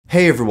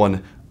Hey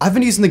everyone, I've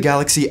been using the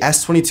Galaxy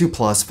S22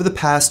 Plus for the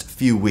past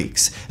few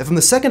weeks, and from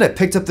the second I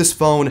picked up this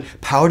phone,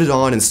 powered it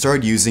on, and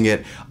started using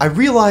it, I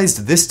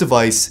realized this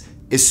device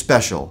is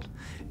special.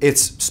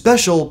 It's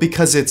special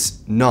because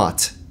it's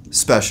not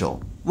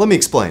special. Let me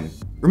explain.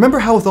 Remember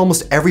how with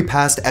almost every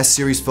past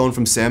S-series phone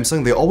from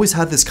Samsung, they always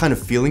had this kind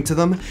of feeling to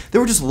them? They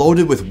were just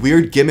loaded with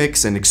weird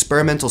gimmicks and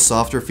experimental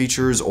software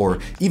features or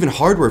even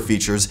hardware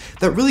features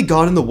that really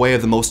got in the way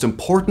of the most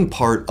important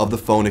part of the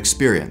phone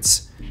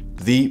experience.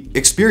 The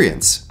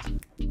experience.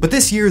 But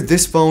this year,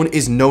 this phone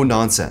is no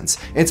nonsense,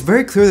 and it's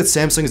very clear that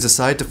Samsung has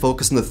decided to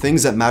focus on the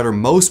things that matter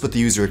most with the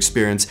user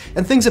experience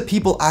and things that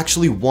people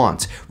actually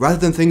want, rather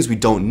than things we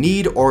don't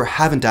need or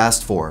haven't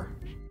asked for.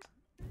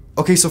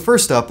 Okay, so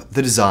first up,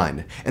 the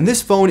design. And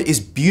this phone is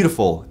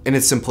beautiful in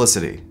its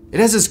simplicity. It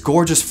has this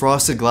gorgeous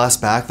frosted glass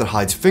back that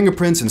hides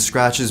fingerprints and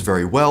scratches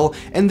very well,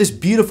 and this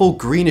beautiful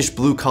greenish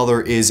blue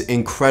color is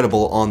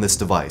incredible on this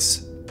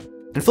device.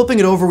 And flipping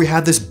it over, we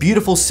have this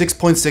beautiful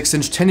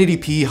 6.6-inch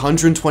 1080p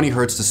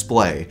 120Hz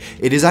display.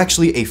 It is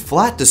actually a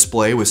flat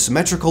display with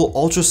symmetrical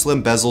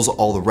ultra-slim bezels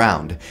all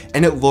around,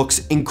 and it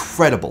looks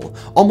incredible,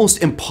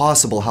 almost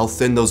impossible how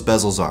thin those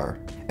bezels are.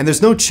 And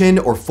there's no chin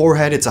or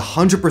forehead, it's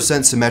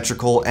 100%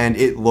 symmetrical, and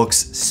it looks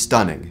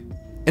stunning.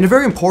 And a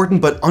very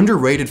important but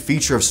underrated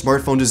feature of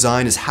smartphone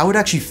design is how it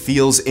actually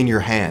feels in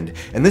your hand,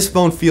 and this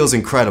phone feels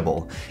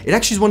incredible. It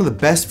actually is one of the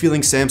best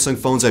feeling Samsung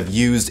phones I've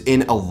used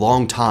in a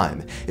long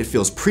time. It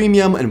feels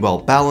premium and well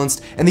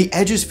balanced, and the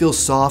edges feel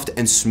soft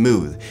and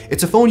smooth.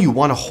 It's a phone you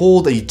want to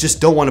hold that you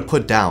just don't want to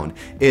put down.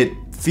 It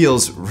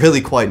feels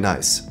really quite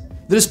nice.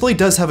 The display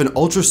does have an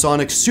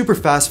ultrasonic, super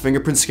fast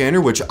fingerprint scanner,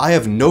 which I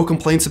have no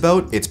complaints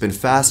about. It's been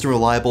fast and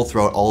reliable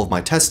throughout all of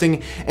my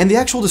testing, and the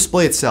actual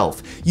display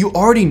itself, you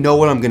already know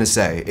what I'm gonna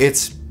say.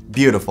 It's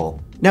beautiful.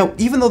 Now,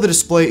 even though the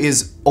display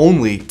is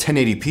only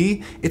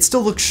 1080p, it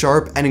still looks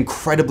sharp and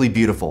incredibly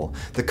beautiful.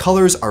 The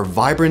colors are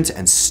vibrant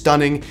and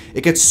stunning.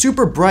 It gets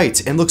super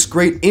bright and looks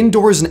great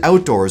indoors and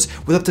outdoors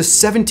with up to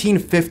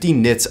 1750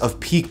 nits of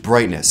peak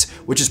brightness,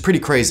 which is pretty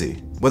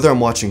crazy. Whether I'm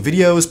watching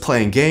videos,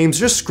 playing games,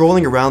 or just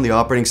scrolling around the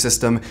operating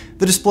system,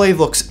 the display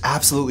looks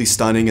absolutely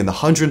stunning, and the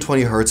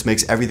 120Hz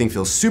makes everything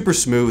feel super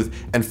smooth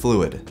and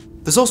fluid.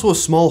 There's also a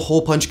small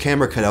hole punch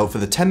camera cutout for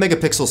the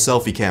 10-megapixel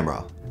selfie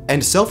camera.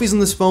 And selfies on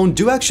this phone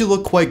do actually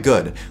look quite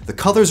good. The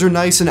colors are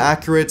nice and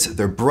accurate,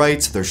 they're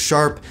bright, they're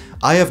sharp.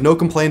 I have no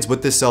complaints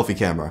with this selfie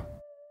camera.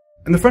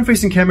 And the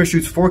front-facing camera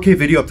shoots 4K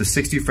video up to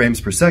 60 frames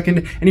per second,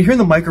 and you're hearing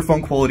the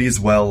microphone quality as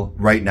well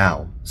right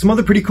now. Some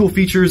other pretty cool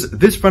features,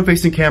 this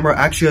front-facing camera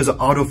actually has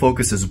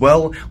autofocus as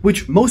well,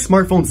 which most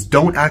smartphones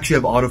don't actually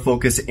have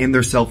autofocus in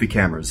their selfie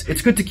cameras.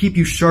 It's good to keep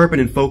you sharp and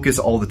in focus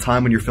all the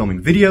time when you're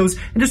filming videos,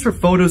 and just for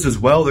photos as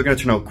well, they're going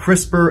to turn out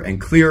crisper and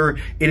clearer.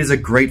 It is a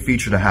great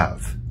feature to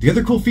have. The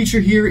other cool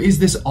feature here is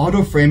this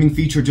auto framing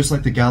feature, just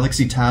like the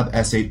Galaxy Tab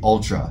S8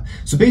 Ultra.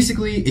 So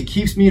basically, it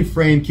keeps me in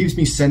frame, keeps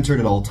me centered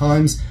at all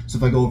times. So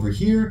if I go over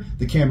here,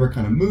 the camera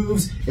kind of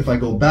moves. If I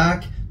go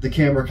back, the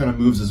camera kind of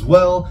moves as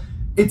well.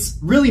 It's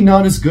really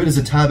not as good as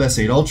a Tab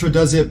S8 Ultra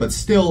does it, but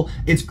still,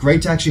 it's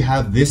great to actually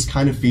have this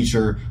kind of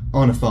feature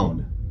on a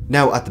phone.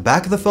 Now, at the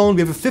back of the phone,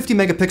 we have a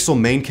 50-megapixel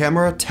main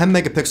camera,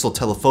 10-megapixel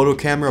telephoto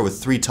camera with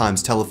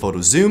 3x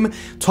telephoto zoom,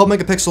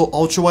 12-megapixel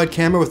ultra-wide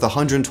camera with a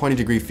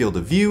 120-degree field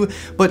of view,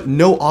 but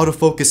no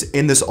autofocus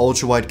in this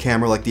ultra-wide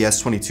camera like the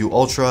S22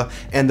 Ultra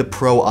and the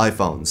Pro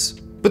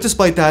iPhones. But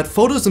despite that,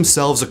 photos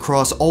themselves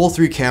across all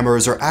three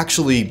cameras are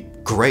actually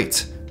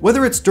great.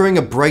 Whether it's during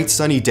a bright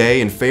sunny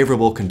day in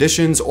favorable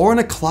conditions or on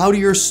a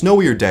cloudier,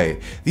 snowier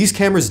day, these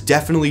cameras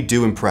definitely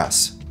do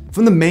impress.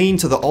 From the main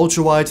to the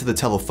ultra-wide to the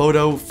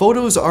telephoto,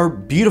 photos are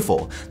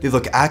beautiful. They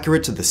look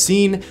accurate to the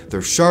scene,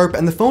 they're sharp,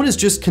 and the phone is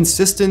just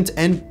consistent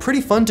and pretty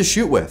fun to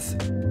shoot with.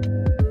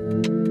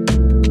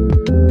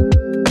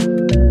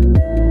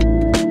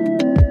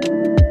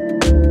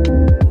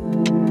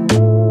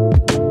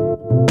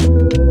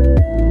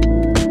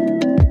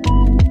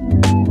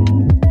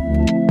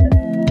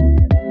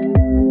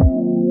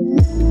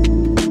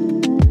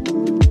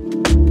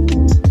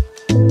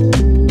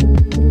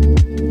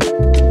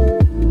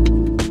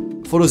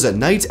 Photos at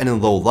night and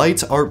in low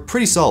light are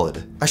pretty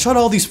solid. I shot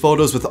all these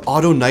photos with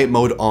auto night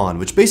mode on,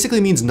 which basically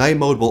means night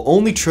mode will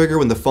only trigger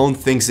when the phone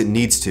thinks it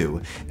needs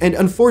to. And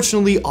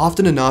unfortunately,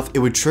 often enough, it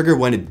would trigger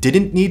when it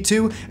didn't need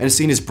to, and a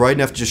scene is bright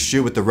enough to just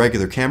shoot with the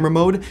regular camera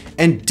mode,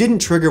 and didn't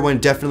trigger when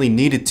it definitely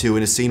needed to,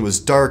 and a scene was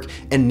dark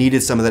and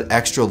needed some of that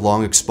extra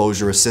long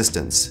exposure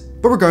assistance.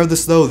 But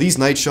regardless though, these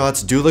night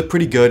shots do look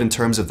pretty good in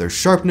terms of their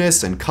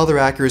sharpness and color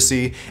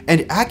accuracy,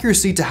 and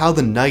accuracy to how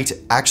the night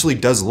actually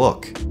does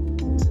look.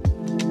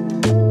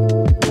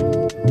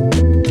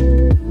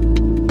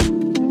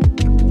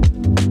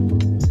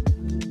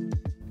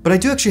 But I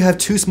do actually have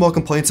two small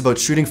complaints about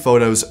shooting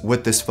photos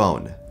with this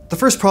phone. The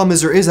first problem is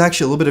there is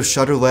actually a little bit of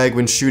shutter lag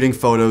when shooting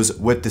photos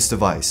with this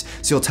device.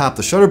 So you'll tap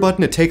the shutter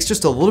button, it takes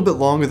just a little bit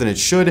longer than it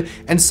should,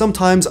 and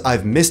sometimes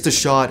I've missed a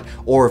shot,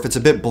 or if it's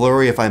a bit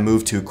blurry if I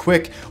move too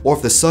quick, or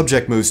if the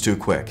subject moves too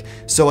quick.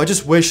 So I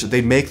just wish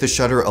they'd make the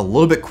shutter a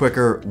little bit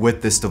quicker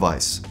with this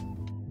device.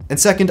 And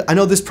second, I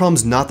know this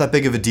problem's not that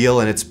big of a deal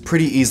and it's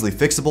pretty easily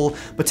fixable,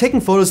 but taking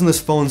photos on this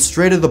phone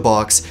straight out of the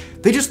box,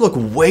 they just look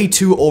way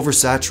too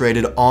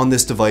oversaturated on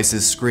this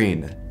device's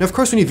screen. Now of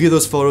course when you view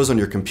those photos on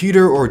your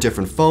computer or a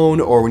different phone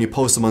or when you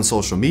post them on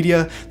social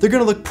media, they're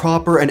gonna look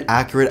proper and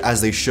accurate as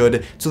they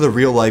should to the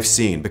real life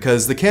scene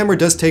because the camera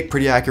does take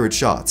pretty accurate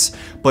shots.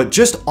 But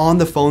just on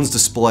the phone's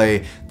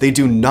display, they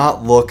do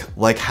not look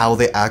like how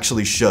they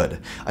actually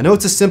should. I know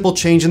it's a simple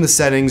change in the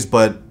settings,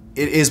 but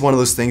it is one of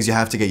those things you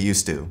have to get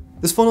used to.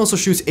 This phone also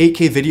shoots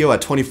 8K video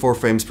at 24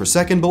 frames per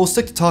second, but we'll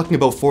stick to talking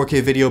about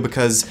 4K video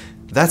because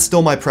that's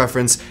still my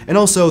preference, and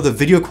also the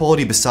video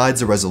quality besides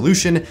the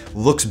resolution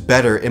looks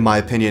better in my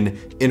opinion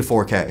in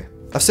 4K.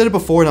 I've said it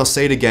before and I'll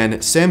say it again,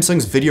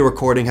 Samsung's video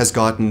recording has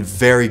gotten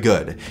very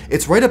good.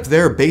 It's right up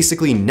there,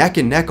 basically neck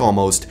and neck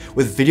almost,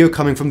 with video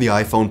coming from the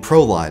iPhone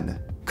Pro line.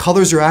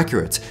 Colors are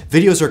accurate,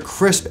 videos are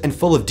crisp and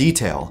full of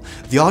detail,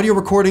 the audio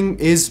recording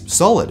is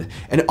solid,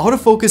 and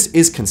autofocus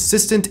is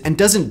consistent and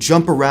doesn't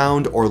jump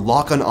around or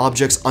lock on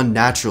objects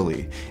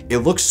unnaturally. It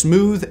looks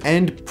smooth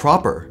and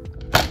proper.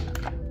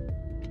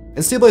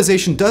 And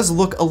stabilization does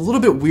look a little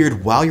bit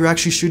weird while you're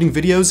actually shooting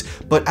videos,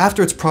 but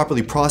after it's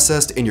properly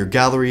processed in your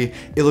gallery,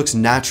 it looks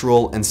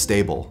natural and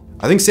stable.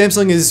 I think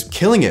Samsung is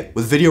killing it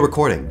with video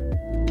recording.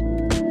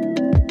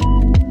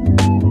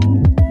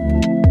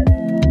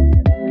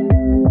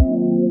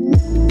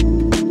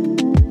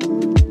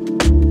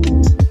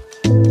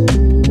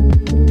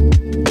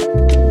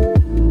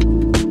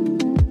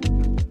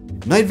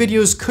 Night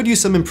videos could use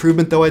some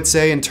improvement though, I'd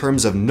say, in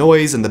terms of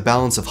noise and the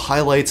balance of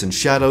highlights and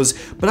shadows,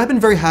 but I've been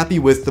very happy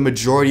with the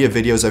majority of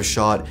videos I've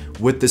shot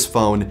with this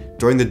phone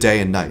during the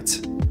day and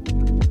night.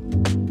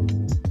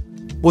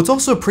 What's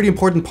also a pretty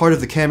important part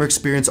of the camera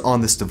experience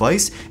on this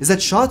device is that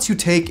shots you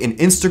take in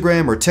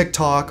Instagram or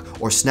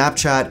TikTok or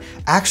Snapchat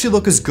actually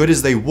look as good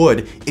as they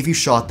would if you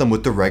shot them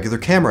with the regular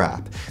camera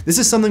app. This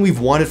is something we've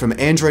wanted from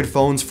Android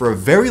phones for a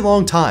very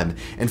long time,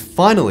 and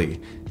finally,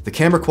 the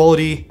camera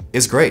quality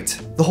is great.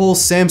 The whole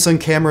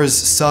Samsung cameras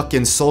suck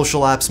in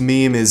social apps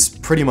meme is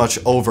pretty much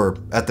over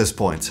at this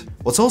point.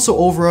 What's also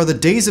over are the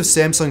days of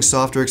Samsung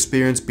software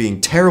experience being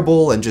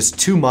terrible and just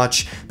too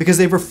much because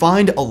they've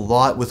refined a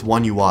lot with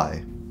One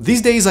UI.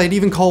 These days I'd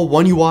even call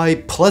One UI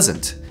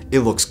pleasant. It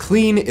looks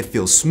clean, it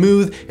feels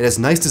smooth, it has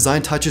nice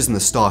design touches in the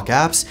stock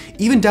apps,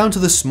 even down to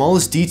the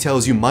smallest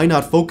details you might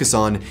not focus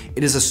on,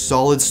 it is a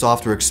solid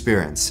software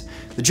experience.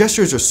 The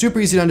gestures are super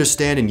easy to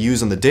understand and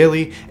use on the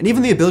daily, and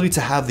even the ability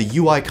to have the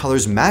UI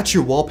colors match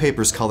your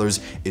wallpaper's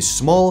colors is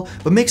small,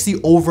 but makes the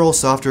overall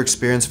software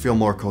experience feel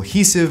more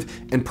cohesive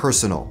and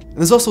personal. And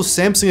there's also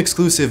Samsung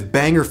exclusive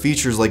banger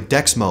features like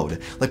Dex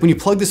Mode. Like when you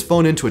plug this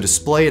phone into a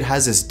display, it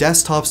has this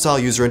desktop style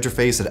user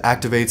interface that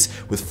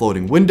activates with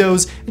floating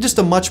windows and just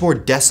a much more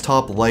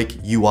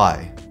desktop-like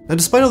UI. Now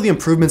despite all the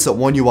improvements that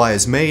One UI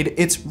has made,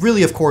 it's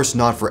really of course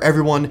not for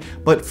everyone,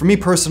 but for me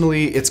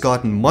personally, it's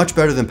gotten much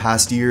better than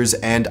past years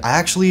and I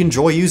actually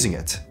enjoy using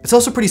it. It's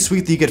also pretty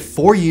sweet that you get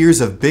 4 years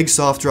of big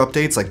software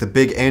updates like the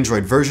big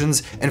Android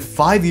versions and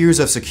 5 years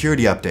of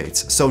security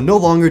updates, so no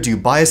longer do you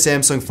buy a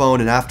Samsung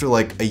phone and after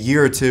like a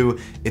year or two,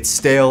 it's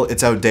stale,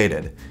 it's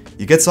outdated.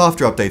 You get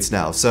software updates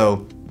now,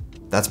 so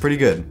that's pretty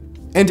good.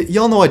 And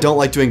y'all know I don't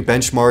like doing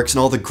benchmarks and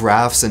all the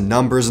graphs and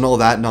numbers and all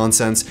that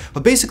nonsense,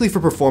 but basically for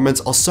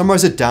performance, I'll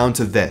summarize it down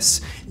to this.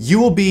 You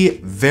will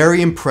be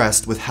very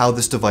impressed with how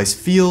this device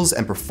feels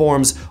and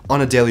performs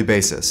on a daily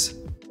basis.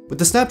 With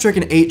the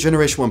Snapdragon 8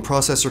 Generation 1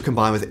 processor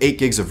combined with 8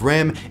 gigs of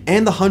RAM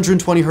and the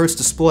 120Hz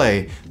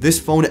display, this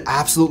phone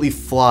absolutely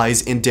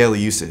flies in daily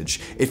usage.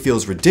 It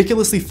feels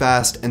ridiculously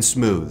fast and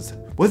smooth.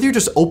 Whether you're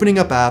just opening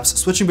up apps,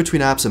 switching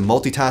between apps and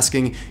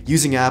multitasking,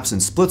 using apps in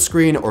split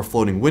screen or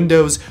floating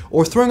windows,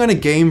 or throwing on a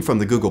game from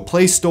the Google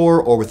Play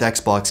Store or with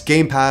Xbox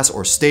Game Pass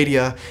or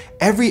Stadia,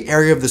 every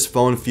area of this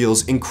phone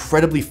feels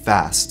incredibly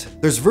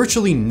fast. There's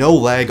virtually no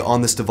lag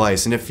on this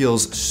device and it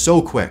feels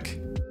so quick.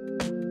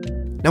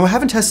 Now I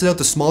haven't tested out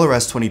the smaller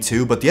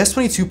S22, but the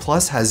S22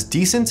 Plus has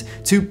decent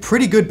to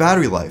pretty good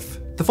battery life.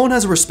 The phone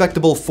has a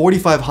respectable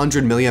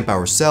 4500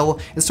 mAh cell,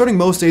 and starting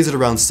most days at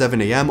around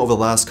 7 AM over the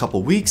last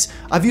couple weeks,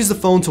 I've used the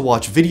phone to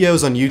watch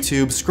videos on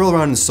YouTube, scroll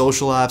around in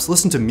social apps,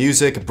 listen to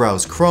music,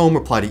 browse Chrome,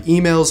 reply to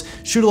emails,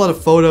 shoot a lot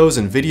of photos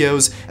and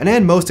videos, and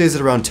end most days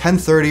at around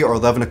 10:30 or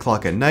 11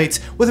 o'clock at night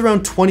with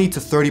around 20 to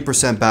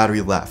 30%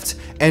 battery left.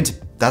 And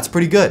that's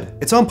pretty good.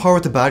 It's on par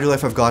with the battery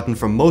life I've gotten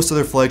from most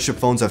other flagship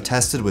phones I've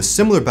tested with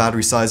similar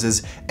battery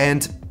sizes,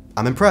 and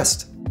I'm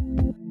impressed.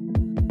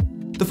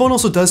 The phone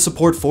also does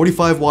support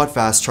 45-watt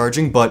fast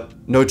charging, but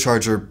no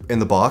charger in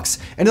the box,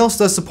 and it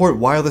also does support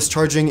wireless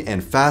charging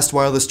and fast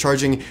wireless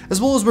charging, as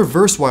well as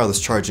reverse wireless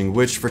charging,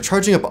 which for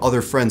charging up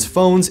other friends'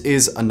 phones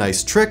is a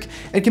nice trick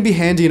and can be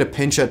handy in a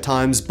pinch at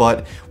times,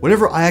 but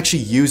whenever I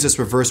actually use this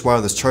reverse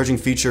wireless charging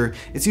feature,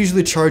 it's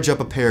usually to charge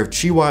up a pair of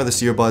Qi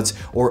wireless earbuds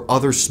or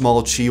other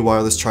small Qi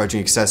wireless charging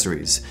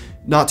accessories.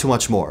 Not too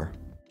much more.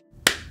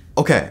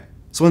 Okay.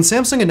 So when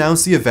Samsung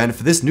announced the event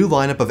for this new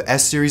lineup of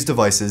S-series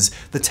devices,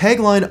 the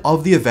tagline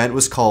of the event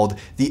was called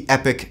the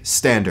Epic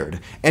Standard.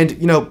 And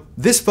you know,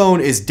 this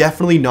phone is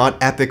definitely not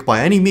epic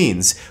by any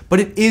means, but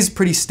it is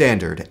pretty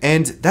standard,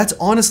 and that's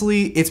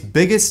honestly its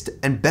biggest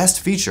and best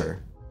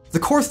feature. The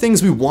core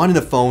things we want in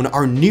a phone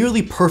are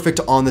nearly perfect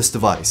on this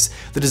device.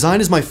 The design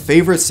is my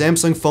favorite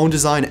Samsung phone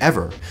design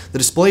ever. The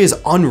display is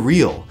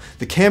unreal.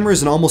 The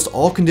cameras in almost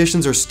all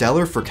conditions are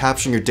stellar for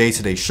capturing your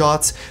day-to-day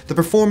shots. The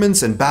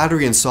performance and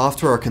battery and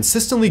software are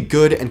consistently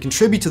good and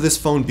contribute to this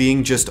phone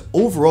being just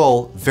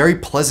overall very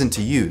pleasant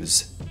to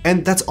use.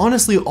 And that's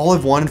honestly all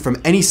I've wanted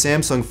from any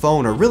Samsung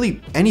phone, or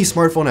really any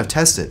smartphone I've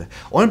tested.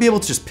 I want to be able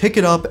to just pick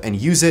it up and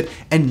use it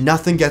and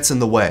nothing gets in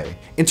the way.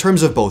 In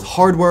terms of both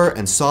hardware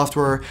and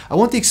software, I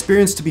want the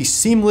experience to be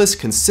seamless,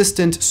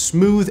 consistent,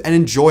 smooth, and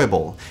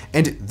enjoyable.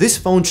 And this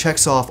phone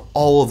checks off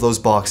all of those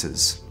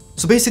boxes.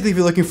 So basically, if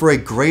you're looking for a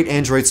great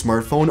Android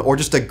smartphone or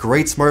just a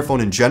great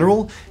smartphone in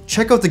general,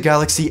 check out the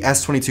Galaxy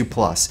S22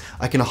 Plus.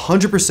 I can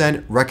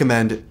 100%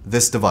 recommend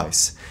this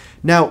device.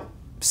 Now,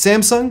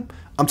 Samsung,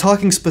 I'm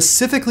talking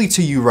specifically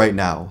to you right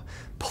now.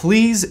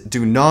 Please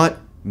do not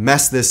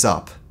mess this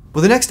up.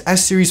 With the next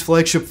S-series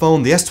flagship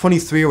phone, the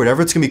S23 or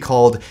whatever it's going to be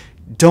called,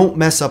 don't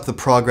mess up the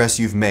progress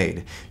you've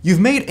made. You've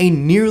made a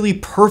nearly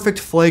perfect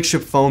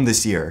flagship phone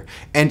this year,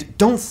 and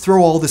don't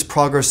throw all this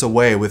progress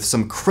away with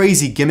some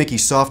crazy gimmicky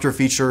software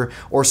feature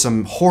or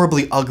some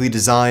horribly ugly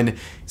design.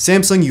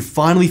 Samsung, you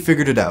finally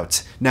figured it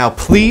out. Now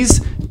please,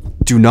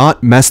 do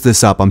not mess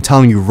this up. I'm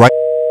telling you right.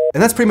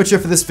 And that's pretty much it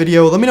for this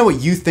video. Let me know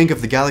what you think of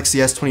the Galaxy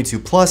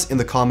S22 Plus in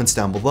the comments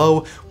down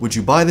below. Would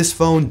you buy this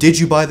phone? Did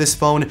you buy this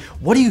phone?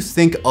 What do you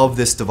think of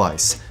this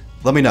device?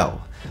 Let me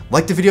know.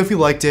 Like the video if you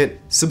liked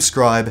it,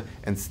 subscribe,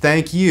 and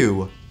thank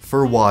you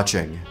for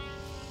watching.